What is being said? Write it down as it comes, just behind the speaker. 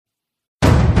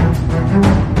Slides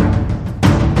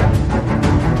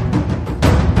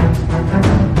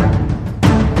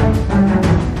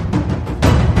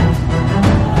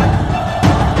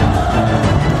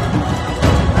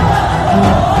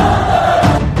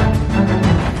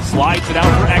it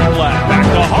out for Ekblad. Back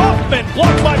to Hoffman.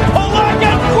 Blocked by Polak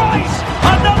and Price.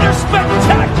 Another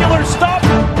spectacular stop.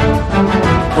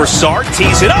 Broussard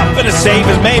tees it up and a save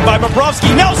is made by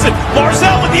Bobrovsky. Nelson.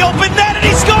 Barzal with the open net and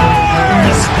he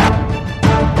scores!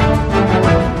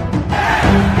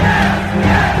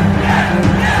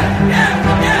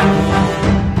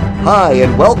 Hi,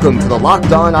 and welcome to the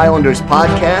Locked On Islanders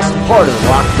podcast, part of the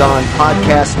Locked On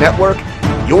Podcast Network,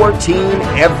 your team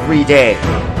every day.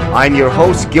 I'm your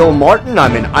host, Gil Martin.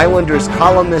 I'm an Islanders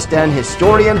columnist and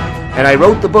historian, and I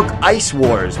wrote the book Ice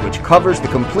Wars, which covers the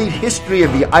complete history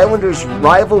of the Islanders'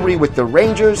 rivalry with the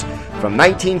Rangers from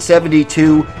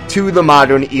 1972 to the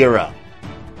modern era.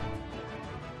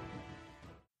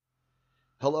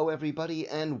 Hello, everybody,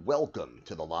 and welcome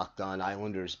to the Locked On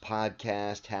Islanders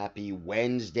podcast. Happy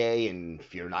Wednesday, and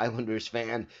if you're an Islanders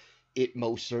fan, it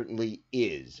most certainly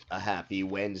is a happy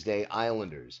Wednesday.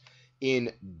 Islanders,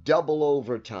 in double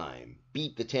overtime,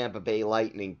 beat the Tampa Bay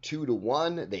Lightning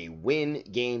 2-1. They win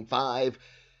Game 5,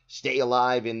 stay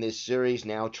alive in this series,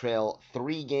 now trail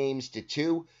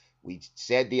 3-2. We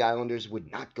said the Islanders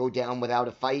would not go down without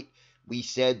a fight. We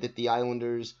said that the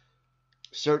Islanders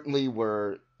certainly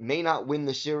may not win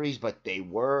the series, but they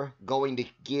were going to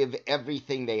give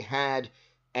everything they had,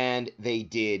 and they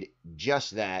did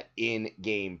just that in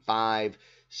Game 5,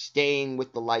 staying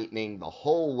with the Lightning the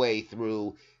whole way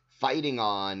through, fighting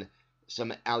on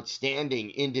some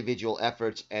outstanding individual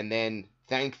efforts, and then,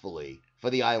 thankfully, for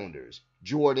the Islanders,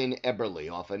 Jordan Eberle,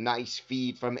 off a nice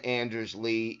feed from Anders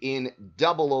Lee in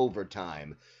double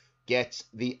overtime, gets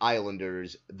the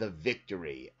Islanders the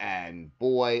victory. And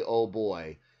boy, oh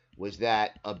boy, was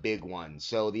that a big one.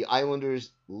 So the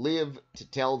Islanders live to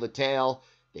tell the tale.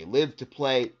 They live to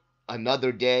play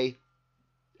another day.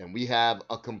 And we have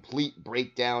a complete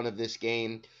breakdown of this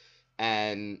game.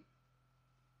 And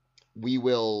we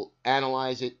will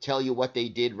analyze it, tell you what they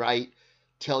did right,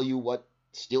 tell you what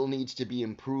still needs to be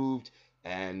improved,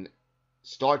 and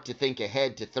start to think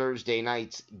ahead to Thursday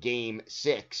night's Game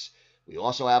 6. We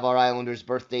also have our Islanders'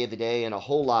 birthday of the day and a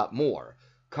whole lot more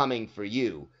coming for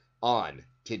you on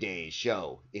today's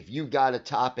show. If you've got a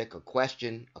topic, a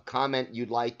question, a comment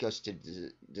you'd like us to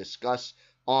discuss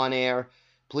on air,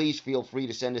 please feel free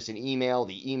to send us an email.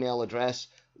 The email address,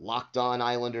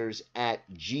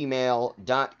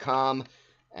 lockedonislanders@gmail.com.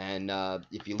 And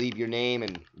if you leave your name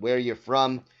and where you're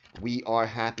from, we are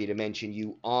happy to mention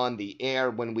you on the air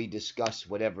when we discuss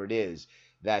whatever it is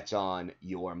that's on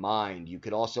your mind. You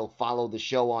could also follow the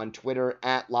show on Twitter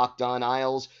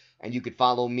 @LockedOnIsles, and you could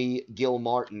follow me, Gil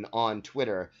Martin, on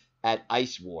Twitter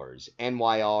 @IceWars,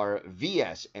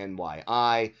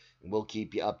 NYRVSNYI, and we'll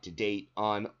keep you up to date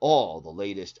on all the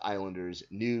latest Islanders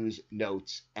news,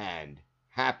 notes, and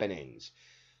happenings.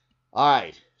 All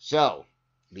right, so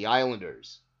the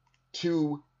Islanders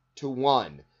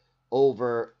 2-1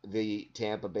 over the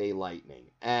Tampa Bay Lightning.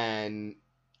 And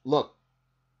look,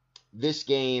 this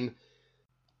game,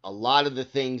 a lot of the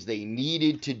things they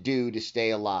needed to do to stay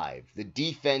alive. The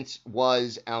defense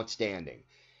was outstanding.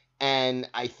 And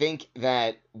I think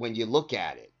that when you look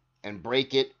at it and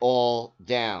break it all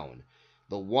down,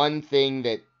 the one thing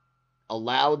that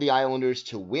allowed the Islanders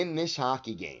to win this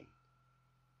hockey game,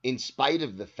 in spite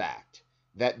of the fact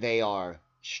that they are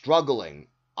struggling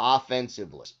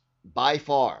offensively, by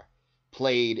far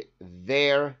played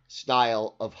their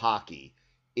style of hockey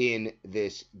in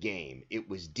this game. It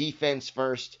was defense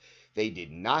first. They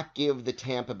did not give the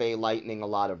Tampa Bay Lightning a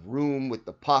lot of room with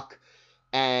the puck.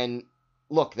 And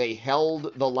look, they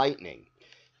held the Lightning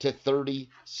to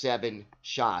 37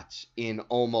 shots in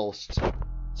almost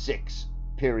 5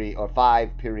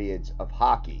 periods of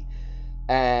hockey.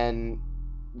 And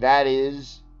that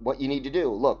is what you need to do.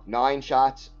 Look, 9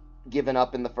 shots given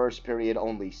up in the first period,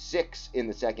 only 6 in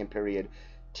the second period,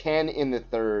 10 in the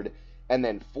third, and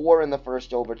then 4 in the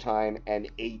first overtime and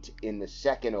 8 in the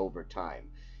second overtime.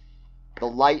 The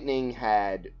Lightning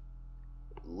had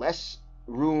less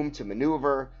room to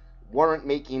maneuver, weren't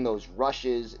making those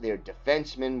rushes. Their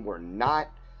defensemen were not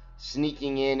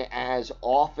sneaking in as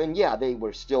often. Yeah, they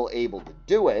were still able to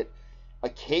do it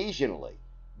occasionally,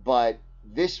 but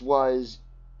this was,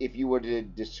 if you were to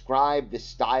describe the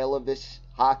style of this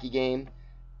hockey game,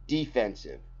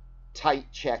 defensive,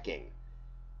 tight checking,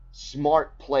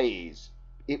 smart plays.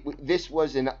 This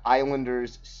was an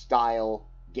Islanders style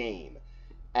game,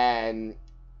 and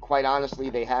quite honestly,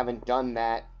 they haven't done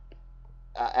that.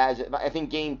 As I think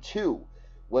Game 2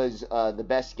 was the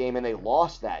best game, and they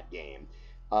lost that game.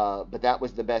 But that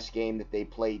was the best game that they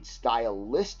played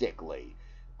stylistically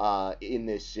in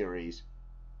this series.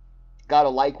 Gotta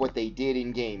like what they did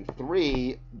in Game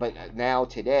 3, but now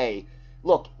today,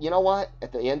 look, you know what?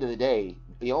 At the end of the day,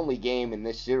 the only game in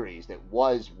this series that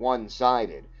was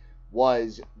one-sided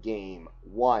was Game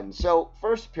 1. So,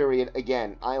 first period,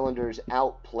 again, Islanders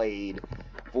outplayed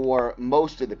for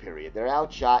most of the period. They're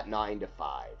outshot 9-5.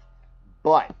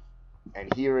 But,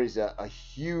 and here is a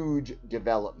huge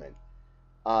development.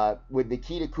 With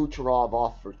Nikita Kucherov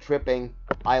off for tripping,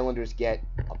 Islanders get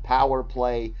a power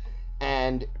play,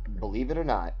 and believe it or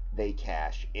not, they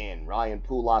cash in. Ryan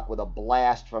Pulock with a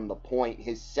blast from the point,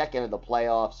 his second of the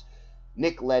playoffs.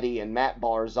 Nick Leddy and Matt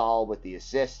Barzal with the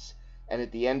assists. And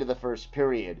at the end of the first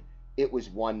period, it was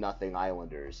 1-0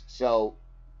 Islanders. So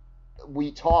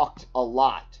we talked a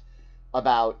lot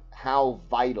about how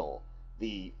vital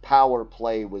the power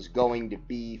play was going to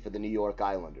be for the New York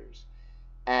Islanders.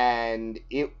 And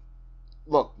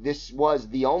look, this was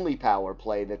the only power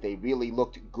play that they really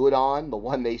looked good on, the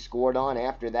one they scored on.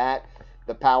 After that,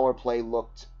 the power play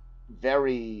looked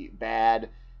very bad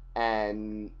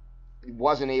and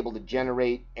wasn't able to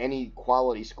generate any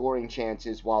quality scoring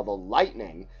chances, while the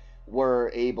Lightning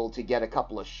were able to get a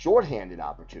couple of shorthanded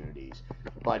opportunities.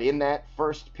 But in that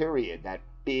first period, that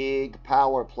big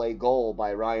power play goal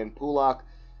by Ryan Pulock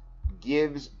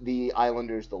gives the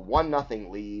Islanders the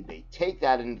 1-0 lead. They take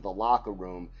that into the locker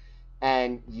room,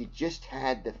 and you just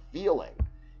had the feeling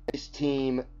this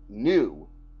team knew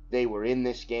they were in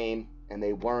this game and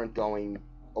they weren't going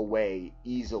away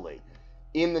easily.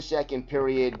 In the second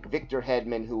period, Victor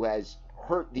Hedman, who has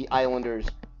hurt the Islanders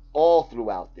all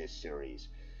throughout this series,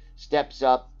 steps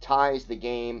up, ties the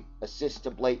game, assists to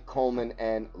Blake Coleman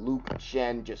and Luke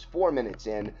Schenn just 4 minutes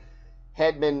in.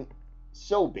 Hedman,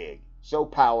 so big, so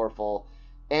powerful,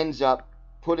 ends up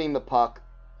putting the puck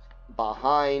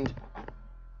behind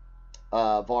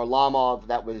Varlamov.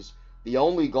 That was the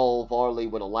only goal Varley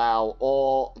would allow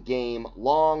all game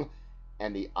long,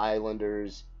 and the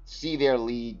Islanders see their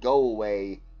lead go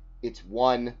away. It's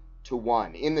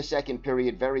 1-1. In the second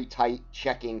period, very tight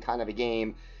checking kind of a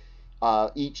game.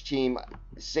 Each team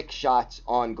 6 shots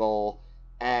on goal,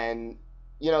 and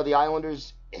the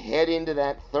Islanders head into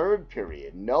that third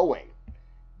period knowing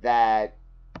that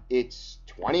it's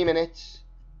 20 minutes,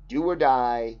 do or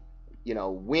die,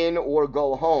 win or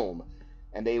go home,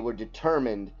 and they were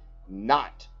determined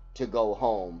not to go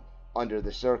home under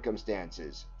the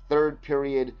circumstances. Third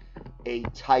period, a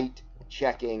tight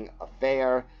checking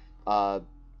affair.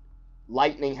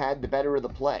 Lightning had the better of the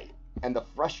play. And the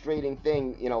frustrating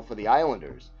thing, for the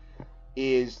Islanders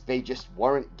is they just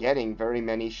weren't getting very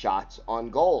many shots on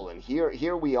goal. And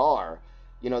here we are.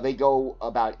 They go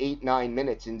about 8-9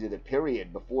 minutes into the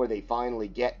period before they finally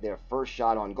get their first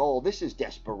shot on goal. This is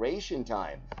desperation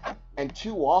time. And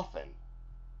too often,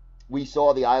 we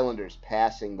saw the Islanders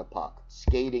passing the puck,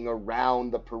 skating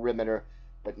around the perimeter,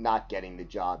 but not getting the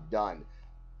job done.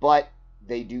 But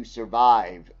they do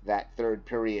survive that third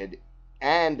period,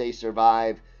 and they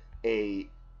survive a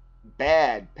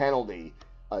bad penalty,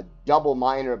 a double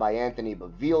minor by Anthony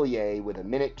Beauvillier with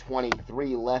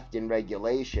 1:23 left in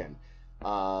regulation,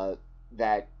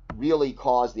 that really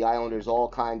caused the Islanders all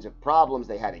kinds of problems.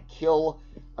 They had to kill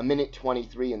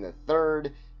 1:23 in the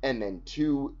third, and then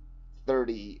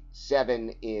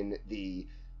 2:37 in the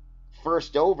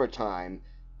first overtime.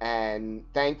 And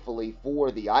thankfully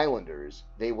for the Islanders,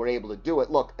 they were able to do it.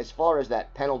 Look, as far as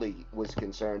that penalty was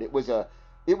concerned, it was a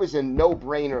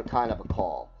no-brainer kind of a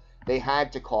call. They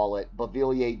had to call it.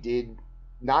 Beauvillier did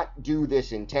not do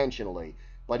this intentionally,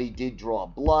 but he did draw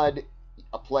blood.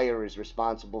 A player is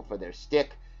responsible for their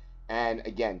stick. And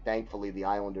again, thankfully, the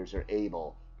Islanders are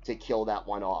able to kill that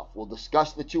one off. We'll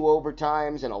discuss the 2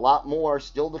 overtimes and a lot more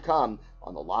still to come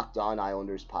on the Locked On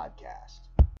Islanders podcast.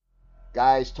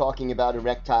 Guys, talking about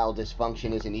erectile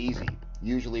dysfunction isn't easy.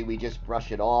 Usually we just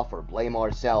brush it off or blame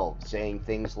ourselves, saying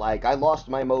things like, I lost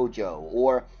my mojo,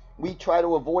 or we try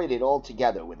to avoid it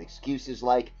altogether with excuses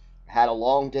like, had a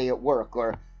long day at work,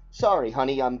 or, sorry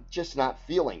honey, I'm just not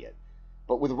feeling it.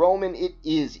 But with Roman, it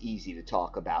is easy to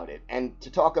talk about it, and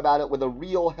to talk about it with a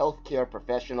real healthcare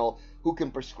professional who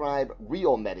can prescribe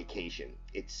real medication.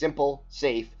 It's simple,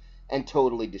 safe, and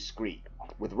totally discreet.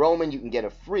 With Roman, you can get a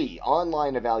free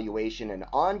online evaluation and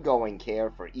ongoing care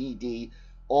for ED,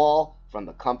 all from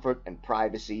the comfort and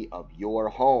privacy of your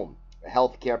home. A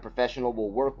healthcare professional will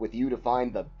work with you to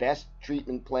find the best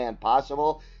treatment plan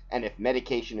possible, and if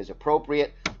medication is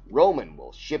appropriate, Roman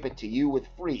will ship it to you with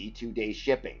free 2-day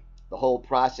shipping. The whole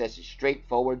process is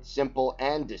straightforward, simple,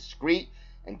 and discreet,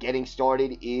 and getting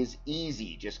started is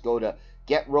easy. Just go to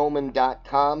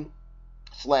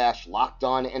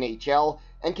GetRoman.com/LockedOnNHL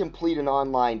and complete an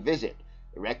online visit.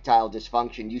 Erectile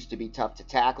dysfunction used to be tough to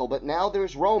tackle, but now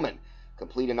there's Roman.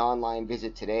 Complete an online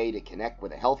visit today to connect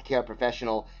with a healthcare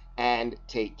professional and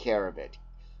take care of it.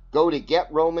 Go to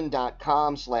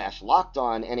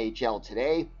GetRoman.com/LockedOnNHL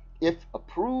today. If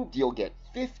approved, you'll get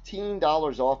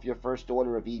 $15 off your first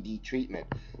order of ED treatment.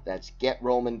 That's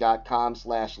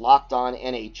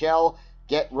GetRoman.com/LockedOnNHL.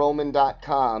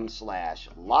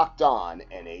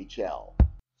 GetRoman.com/LockedOnNHL.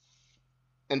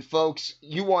 And folks,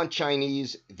 you want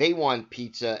Chinese, they want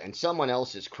pizza, and someone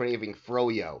else is craving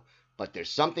froyo. But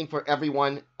there's something for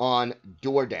everyone on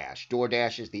DoorDash.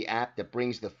 DoorDash is the app that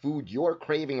brings the food you're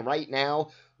craving right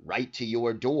now right to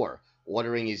your door.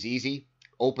 Ordering is easy.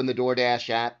 Open the DoorDash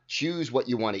app, choose what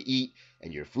you want to eat,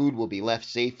 and your food will be left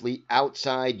safely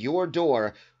outside your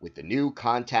door with the new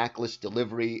contactless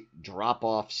delivery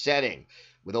drop-off setting.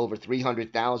 With over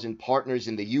 300,000 partners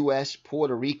in the U.S.,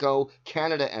 Puerto Rico,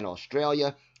 Canada, and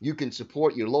Australia, you can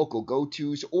support your local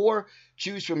go-tos or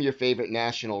choose from your favorite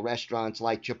national restaurants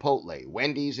like Chipotle,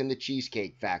 Wendy's, and the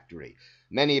Cheesecake Factory.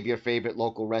 Many of your favorite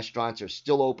local restaurants are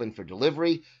still open for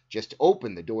delivery. Just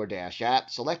open the DoorDash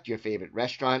app, select your favorite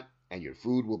restaurant, and your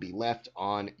food will be left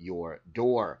on your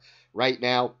door. Right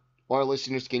now, our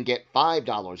listeners can get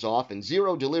 $5 off and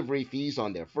zero delivery fees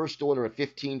on their first order of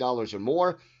 $15 or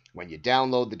more when you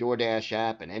download the DoorDash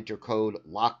app and enter code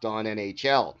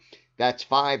LOCKEDONNHL. That's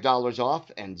 $5 off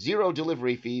and zero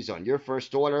delivery fees on your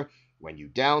first order when you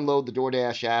download the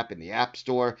DoorDash app in the App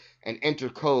Store and enter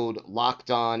code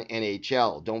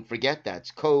LOCKEDONNHL. Don't forget,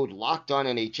 that's code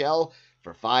LOCKEDONNHL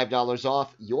for $5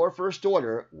 off your first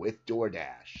order with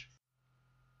DoorDash.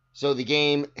 So the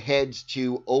game heads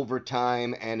to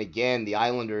overtime, and again, the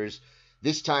Islanders,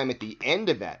 this time at the end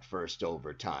of that first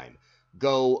overtime,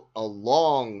 go a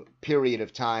long period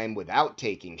of time without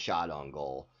taking shot on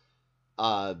goal.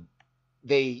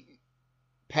 They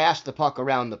passed the puck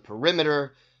around the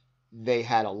perimeter. They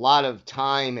had a lot of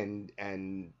time and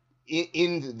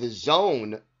in the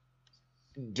zone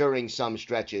during some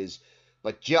stretches,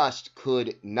 but just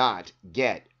could not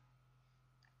get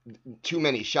too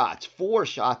many shots. 4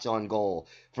 shots on goal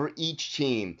for each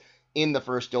team in the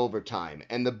first overtime.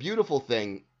 And the beautiful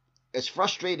thing, as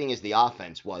frustrating as the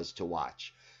offense was to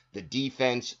watch, the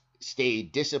defense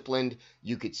stayed disciplined.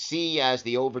 You could see as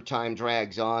the overtime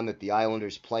drags on that the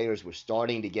Islanders players were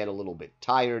starting to get a little bit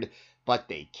tired, but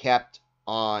they kept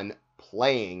on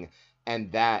playing,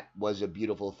 and that was a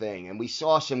beautiful thing. And we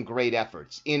saw some great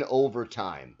efforts in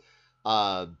overtime.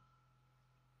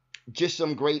 Just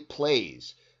some great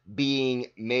plays being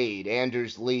made.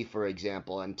 Anders Lee, for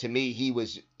example, and to me, he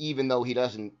was, even though he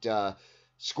doesn't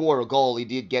score a goal, he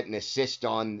did get an assist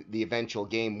on the eventual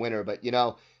game winner. But, you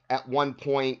know, at one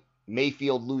point,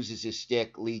 Mayfield loses his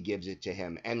stick, Lee gives it to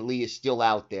him, and Lee is still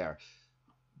out there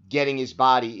getting his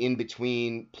body in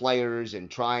between players and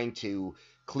trying to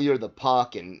clear the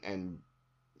puck, and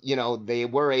you know, they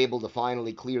were able to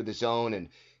finally clear the zone,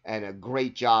 and a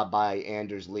great job by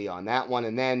Anders Lee on that one.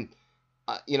 And then,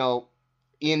 you know,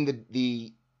 in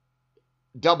the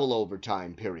double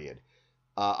overtime period,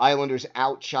 Islanders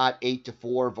outshot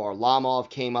 8-4. Varlamov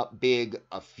came up big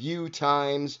a few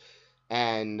times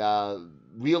and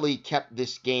really kept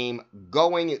this game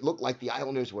going. It looked like the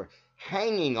Islanders were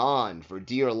hanging on for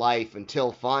dear life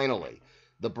until finally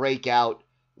the breakout.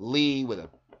 Lee with a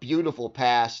beautiful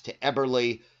pass to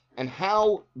Eberle. And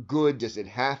how good does it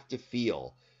have to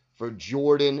feel for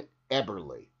Jordan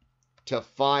Eberle to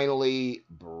finally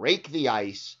break the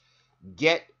ice,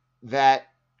 get that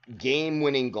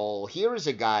game-winning goal? Here is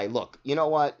a guy, look, you know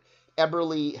what?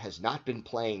 Eberle has not been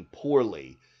playing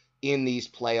poorly in these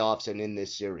playoffs and in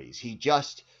this series.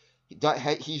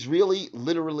 He's really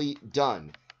literally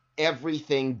done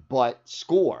everything but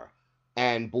score.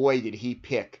 And boy, did he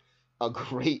pick a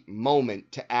great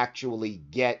moment to actually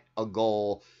get a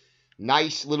goal.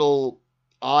 Nice little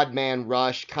odd man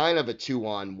rush, kind of a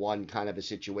 2-on-1 kind of a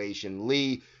situation.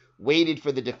 Lee waited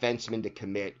for the defenseman to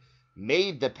commit,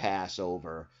 made the pass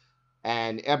over,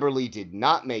 and Eberle did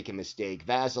not make a mistake.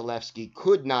 Vasilevsky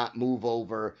could not move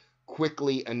over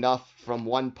quickly enough from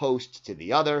one post to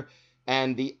the other,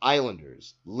 and the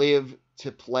Islanders live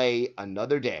to play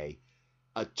another day.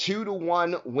 A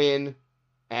 2-1 win,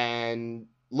 and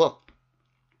look,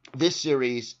 this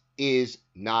series is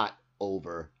not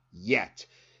over yet.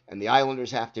 And the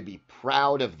Islanders have to be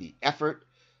proud of the effort,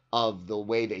 of the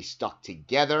way they stuck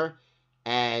together,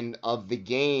 and of the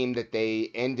game that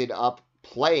they ended up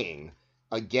playing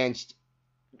against.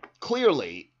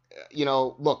 Clearly, you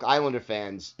know, look, Islander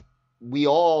fans, we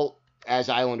all, as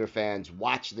Islander fans,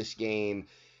 watch this game,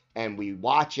 and we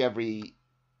watch every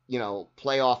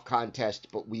playoff contest,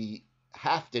 but we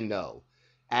have to know,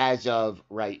 as of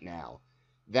right now,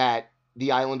 that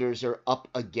the Islanders are up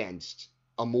against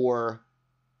a more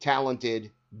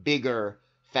talented, bigger,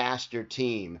 faster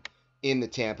team in the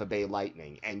Tampa Bay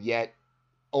Lightning. And yet,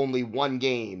 only one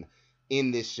game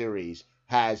in this series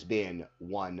has been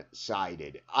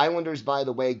one-sided. Islanders, by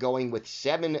the way, going with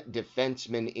 7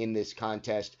 defensemen in this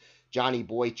contest. Johnny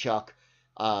Boychuk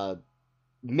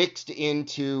mixed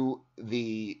into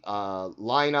the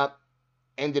lineup,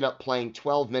 ended up playing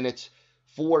 12 minutes,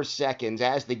 4 seconds.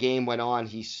 As the game went on,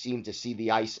 he seemed to see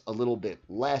the ice a little bit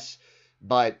less,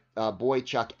 but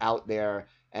Boychuk out there,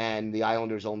 and the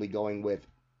Islanders only going with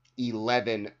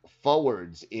 11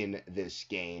 forwards in this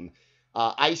game.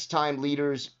 Ice time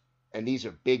leaders, and these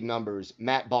are big numbers.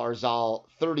 Matt Barzal,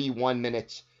 31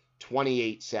 minutes,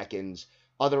 28 seconds.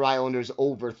 Other Islanders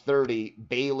over 30.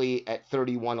 Bailey at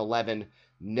 31:11.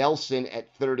 Nelson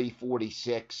at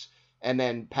 30:46. And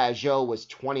then Pajot was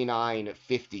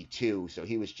 29:52. So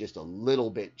he was just a little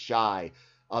bit shy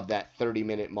of that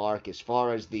 30-minute mark. As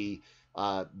far as the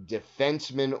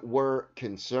defensemen were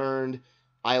concerned,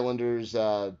 Islanders,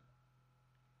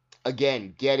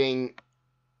 again, getting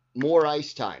more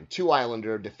ice time. 2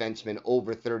 Islander defensemen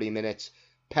over 30 minutes.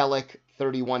 Pelech,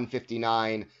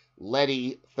 31:59.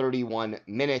 Leddy, 31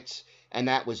 minutes. And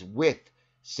that was with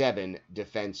 7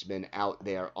 defensemen out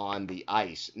there on the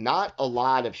ice. Not a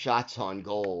lot of shots on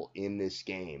goal in this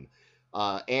game.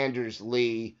 Anders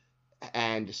Lee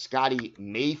and Scotty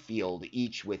Mayfield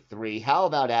each with 3. How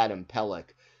about Adam Pelech?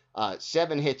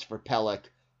 7 hits for Pelech,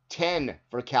 10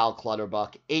 for Cal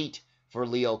Clutterbuck, 8 for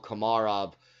Leo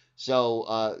Komarov.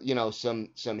 So,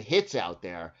 some hits out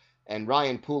there. And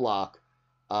Ryan Pulock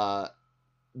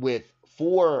with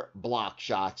 4 block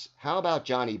shots. How about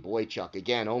Johnny Boychuk?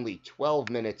 Again, only 12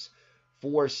 minutes,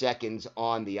 4 seconds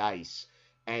on the ice.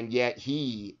 And yet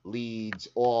he leads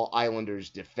all Islanders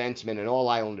defensemen and all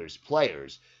Islanders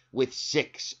players with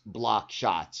 6 block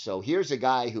shots. So here's a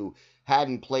guy who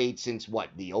hadn't played since,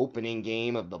 the opening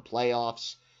game of the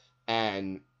playoffs,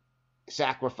 and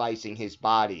sacrificing his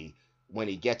body when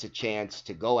he gets a chance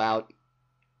to go out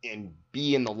and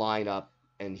be in the lineup,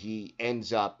 and he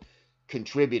ends up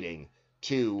contributing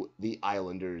to the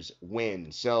Islanders'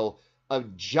 win. So a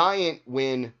giant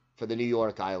win for the New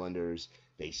York Islanders.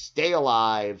 They stay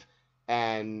alive,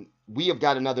 and we have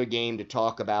got another game to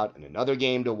talk about and another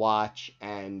game to watch.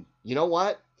 And you know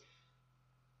what?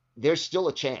 There's still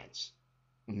a chance.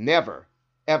 Never,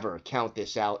 ever count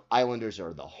this out. Islanders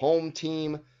are the home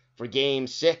team for Game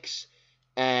 6,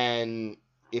 and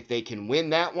if they can win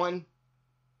that one,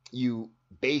 you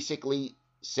basically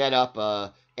set up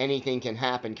a anything can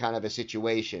happen kind of a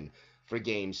situation for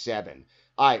Game 7.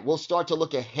 All right, we'll start to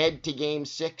look ahead to Game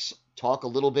 6, talk a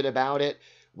little bit about it.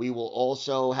 We will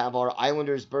also have our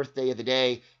Islanders birthday of the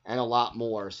day and a lot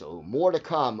more. So more to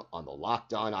come on the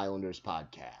Locked On Islanders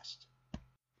podcast.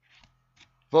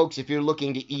 Folks, if you're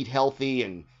looking to eat healthy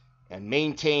and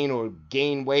maintain or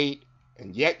gain weight,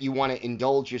 and yet you want to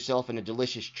indulge yourself in a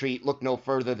delicious treat, look no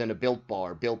further than a Built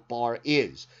Bar. Built Bar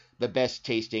is the best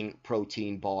tasting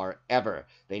protein bar ever.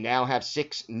 They now have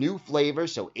 6 new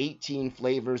flavors, so 18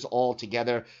 flavors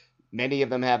altogether. Many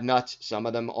of them have nuts, some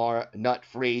of them are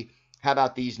nut-free. How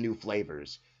about these new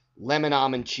flavors? Lemon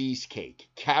almond cheesecake,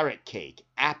 carrot cake,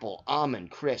 apple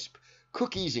almond crisp,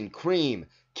 cookies and cream,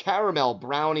 caramel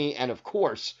brownie, and of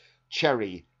course,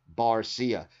 cherry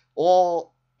barcia.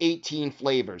 All 18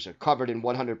 flavors are covered in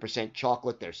 100%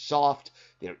 chocolate. They're soft,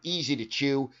 they're easy to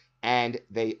chew, and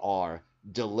they are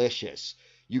delicious.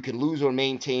 You can lose or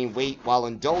maintain weight while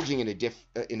indulging in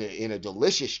a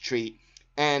delicious treat,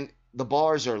 and the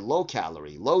bars are low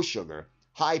calorie, low sugar,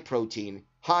 high protein,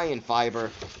 high in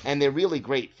fiber, and they're really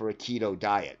great for a keto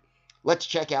diet. Let's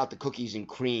check out the cookies and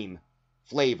cream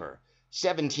flavor.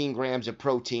 17 grams of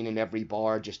protein in every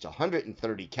bar, just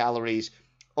 130 calories,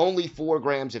 only 4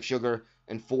 grams of sugar,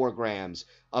 and 4 grams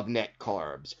of net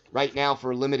carbs. Right now,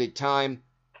 for a limited time,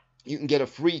 you can get a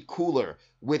free cooler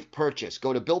with purchase.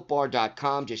 Go to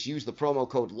BuiltBar.com, just use the promo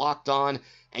code LOCKEDON,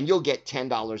 and you'll get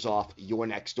 $10 off your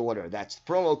next order. That's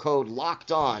promo code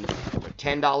LOCKEDON for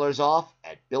 $10 off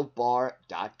at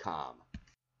BuiltBar.com.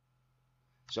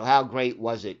 So how great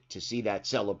was it to see that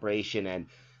celebration, and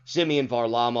Semyon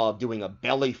Varlamov doing a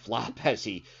belly flop as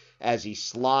he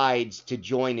slides to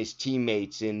join his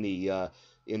teammates in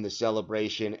the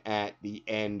celebration at the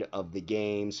end of the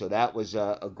game. So that was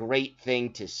a great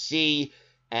thing to see,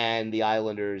 and the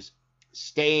Islanders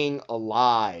staying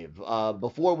alive.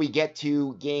 Before we get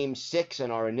to Game 6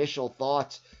 and our initial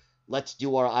thoughts, let's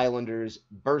do our Islanders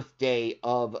birthday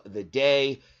of the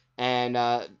day. And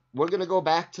we're going to go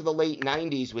back to the late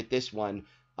 90s with this one.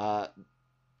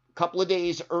 Couple of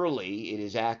days early. It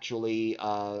is actually,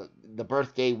 the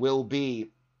birthday will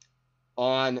be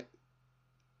on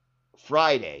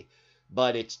Friday,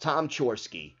 but it's Tom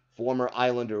Chorske, former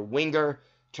Islander winger,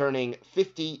 turning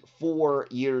 54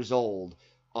 years old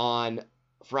on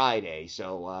Friday.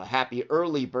 So happy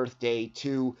early birthday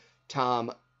to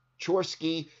Tom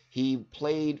Chorske. He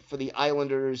played for the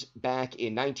Islanders back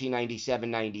in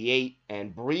 1997-98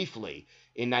 and briefly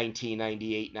in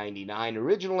 1998-99.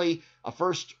 Originally a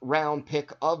first-round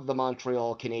pick of the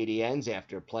Montreal Canadiens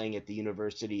after playing at the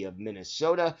University of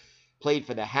Minnesota. Played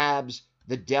for the Habs,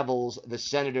 the Devils, the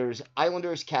Senators,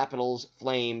 Islanders, Capitals,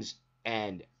 Flames,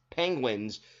 and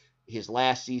Penguins. His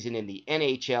last season in the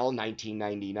NHL,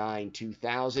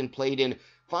 1999-2000, played in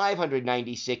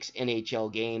 596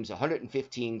 NHL games,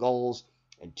 115 goals,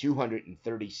 and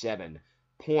 237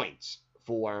 points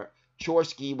for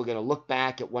Chorske. We're going to look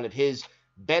back at one of his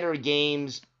better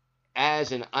games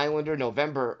as an Islander,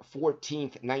 November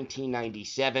 14th,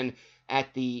 1997,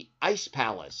 at the Ice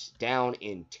Palace down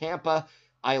in Tampa.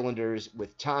 Islanders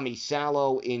with Tommy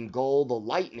Salo in goal, the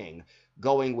Lightning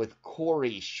going with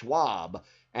Corey Schwab,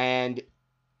 and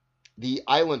the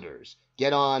Islanders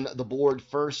get on the board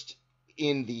first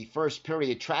in the first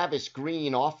period. Travis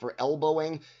Green off for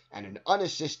elbowing, and an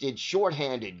unassisted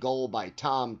shorthanded goal by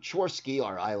Tom Chorske,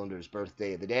 our Islanders'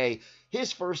 birthday of the day.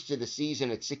 His first of the season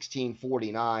at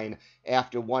 16:49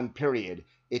 after one period.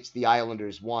 It's the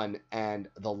Islanders 1 and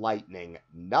the Lightning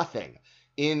nothing.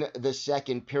 In the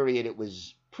second period, it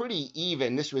was pretty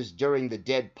even. This was during the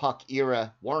dead puck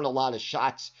era. Weren't a lot of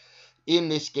shots in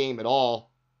this game at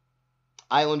all.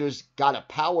 Islanders got a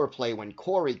power play when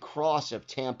Corey Cross of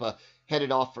Tampa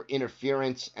headed off for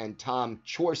interference, and Tom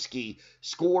Chorske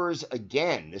scores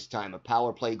again, this time a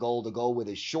power play goal to go with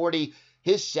his shorty.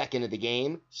 His second of the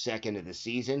game, second of the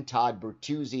season. Todd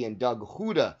Bertuzzi and Doug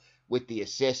Huda with the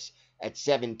assists at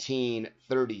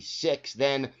 17:36.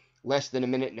 Then, less than a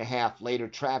minute and a half later,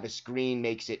 Travis Green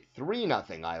makes it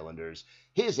 3-0 Islanders.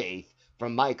 His eighth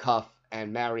from Mike Huff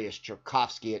and Mariusz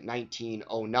Czerkowski at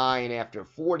 19:09. After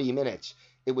 40 minutes,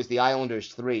 it was the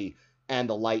Islanders 3 and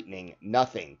the Lightning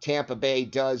nothing. Tampa Bay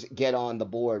does get on the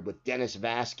board with Dennis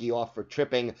Vaske off for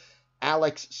tripping.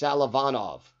 Alex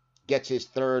Salavanov gets his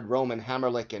third. Roman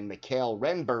Hamrlik and Mikhail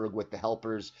Renberg with the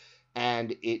helpers,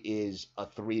 and it is a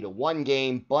 3-1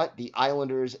 game, but the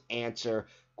Islanders answer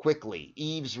quickly.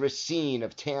 Yves Racine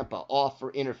of Tampa off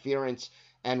for interference,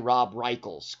 and Rob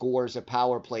Reichel scores a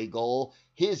power play goal,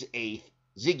 his eighth.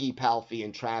 Ziggy Palffy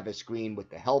and Travis Green with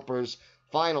the helpers.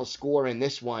 Final score in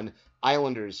this one,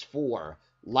 Islanders 4,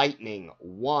 Lightning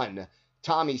 1.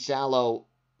 Tommy Salo,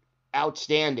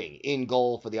 outstanding in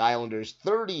goal for the Islanders.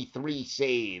 33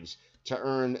 saves to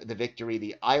earn the victory.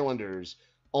 The Islanders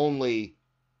only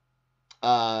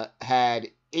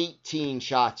had 18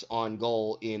 shots on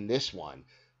goal in this one,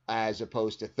 as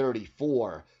opposed to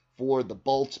 34 for the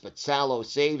Bolts, but Salo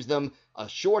saves them. A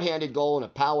shorthanded goal and a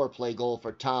power play goal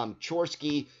for Tom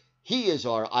Chorske. He is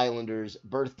our Islanders'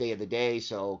 birthday of the day,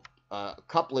 so a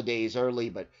couple of days early,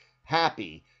 but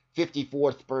happy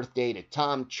 54th birthday to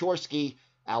Tom Chorske,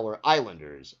 our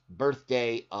Islanders'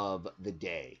 birthday of the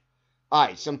day. All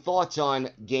right, some thoughts on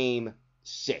Game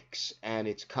 6, and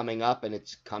it's coming up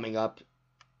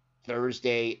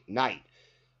Thursday night.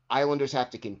 Islanders have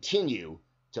to continue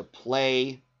to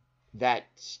play that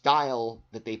style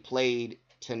that they played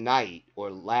tonight or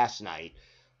last night.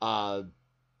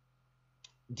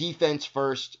 Defense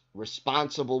first,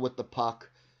 responsible with the puck,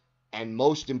 and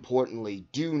most importantly,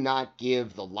 do not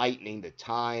give the Lightning the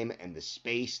time and the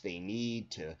space they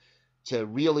need to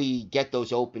really get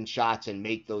those open shots and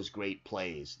make those great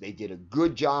plays. They did a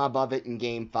good job of it in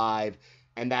Game 5,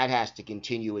 and that has to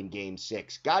continue in Game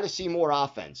 6. Got to see more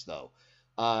offense, though.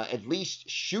 At least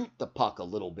shoot the puck a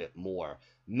little bit more.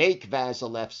 Make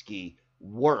Vasilevsky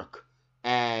work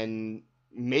and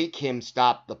make him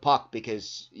stop the puck,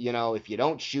 because, if you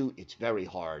don't shoot, it's very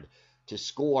hard to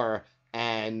score,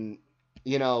 and,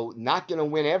 not going to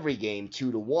win every game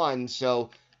 2-1. So,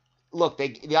 look,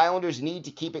 the Islanders need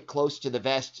to keep it close to the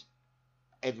vest,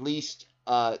 at least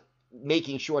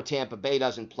making sure Tampa Bay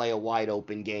doesn't play a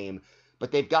wide-open game,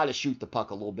 but they've got to shoot the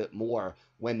puck a little bit more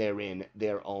when they're in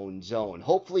their own zone.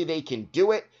 Hopefully they can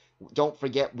do it. Don't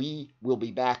forget, we will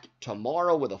be back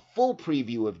tomorrow with a full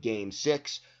preview of Game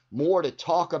 6. More to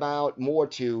talk about, more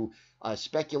to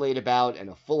speculate about, and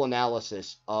a full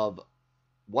analysis of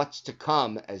what's to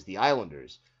come as the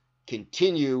Islanders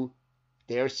continue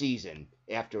their season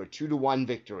after a 2-1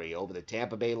 victory over the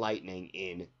Tampa Bay Lightning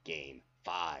in Game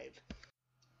 5.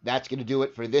 That's going to do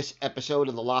it for this episode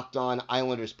of the Locked On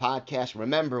Islanders podcast.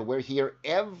 Remember, we're here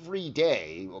every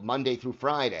day, Monday through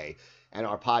Friday, and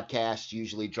our podcasts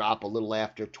usually drop a little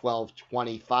after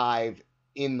 12:25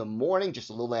 in the morning, just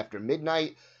a little after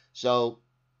midnight. So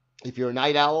if you're a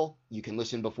night owl, you can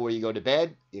listen before you go to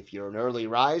bed. If you're an early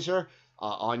riser,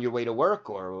 on your way to work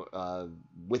or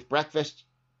with breakfast,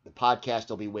 the podcast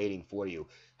will be waiting for you.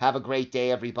 Have a great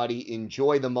day, everybody.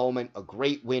 Enjoy the moment. A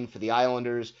great win for the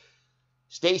Islanders.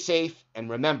 Stay safe, and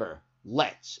remember,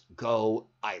 let's go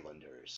Islanders.